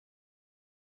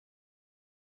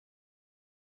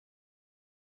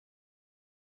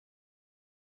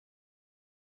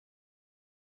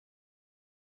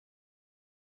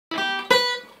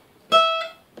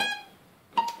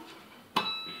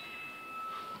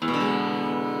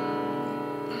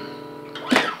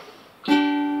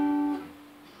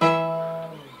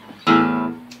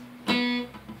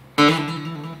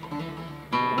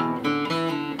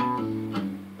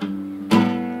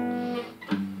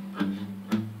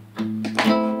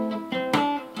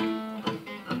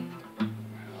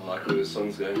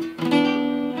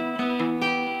go.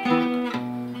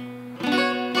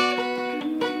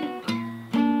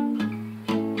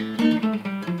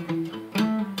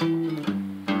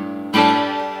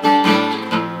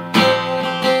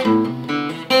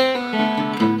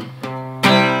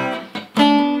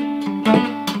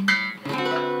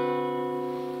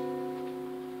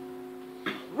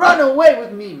 Run away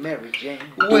with me, Mary Jane.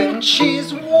 When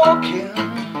she's walking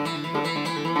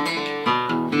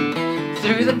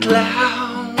through the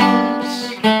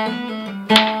clouds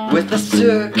with a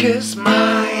circus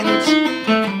mind,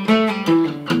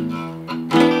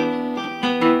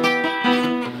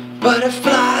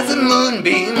 butterflies and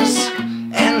moonbeams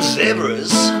and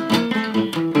zebras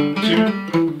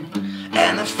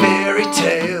and a fairy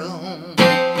tale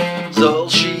is all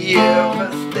she ever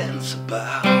thinks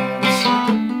about.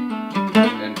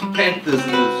 Panthers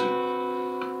listen.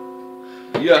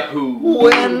 Yahoo!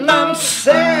 When I'm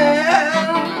sad,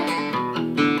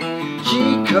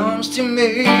 she comes to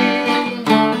me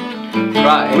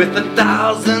Right. with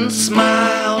 1,000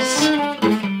 smiles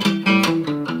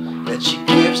that she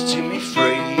gives to me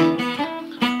free.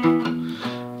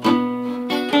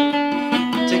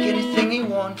 Take anything you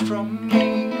want from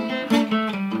me,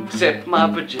 Except my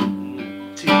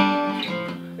virginity.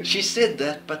 she said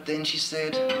that, but then she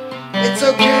said, it's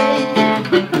okay.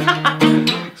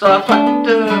 So I fucked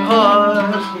her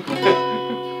hard.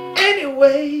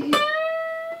 Anyway,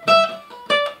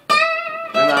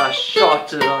 And I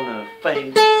shot it on her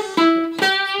face.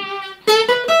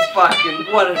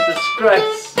 Fucking what a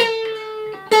disgrace.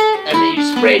 And then you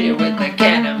sprayed it with a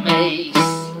can of mace.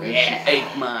 And she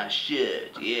ate my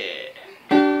shit, yeah.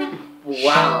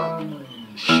 Wow.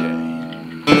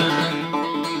 shame.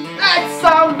 That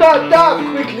sound got dark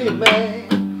quickly, man.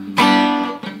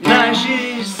 Now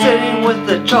she's sitting with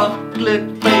a chocolate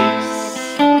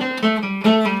face,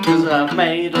 'cause I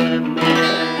made a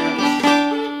mess.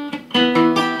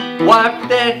 Wipe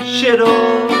that shit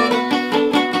off.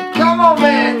 Come on,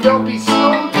 man, don't be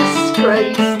so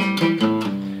disgraced.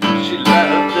 She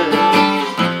loved it.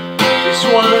 She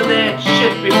swallowed that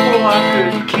shit before I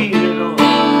could clean it off.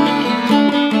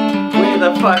 Where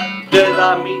the fuck did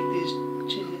I meet these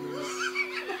chicks?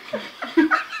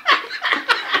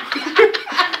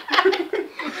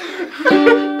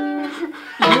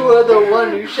 You were the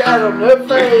one who shat on her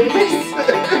face.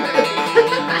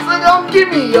 So don't give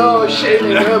me your shit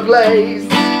in her place.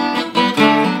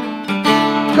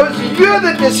 'Cause you're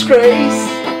the disgrace.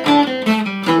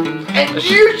 And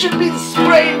you should be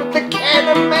sprayed with the can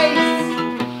of mace.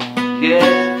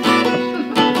 Yeah.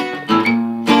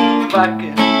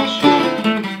 Fucking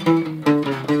shit.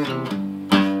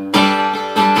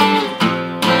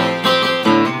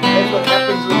 That's what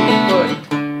happens when you put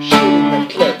shit in the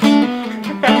clips.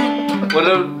 What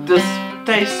a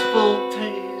distasteful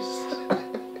taste.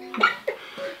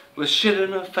 With shit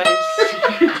in her face.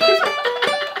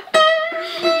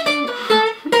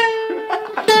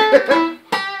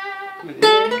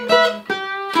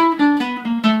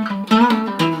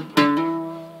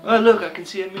 Oh look, I can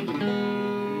see a movie.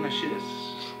 My shit is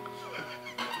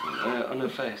on her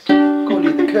face. Call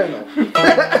you the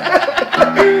Colonel.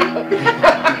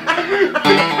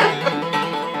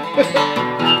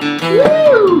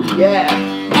 Woo! Yeah.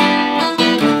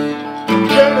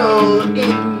 Colonel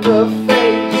in the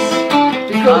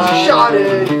face. Because you shot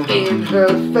it in her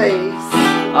face.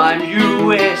 I'm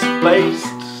US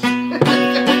based.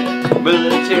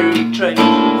 Military trained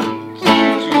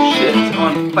to shit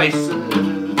on faces.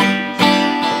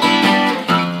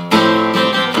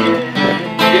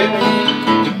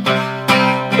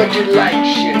 But you like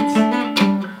shit.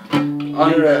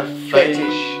 On You're a her face.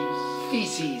 fetish.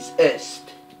 Feces est.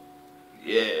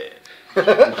 Yeah.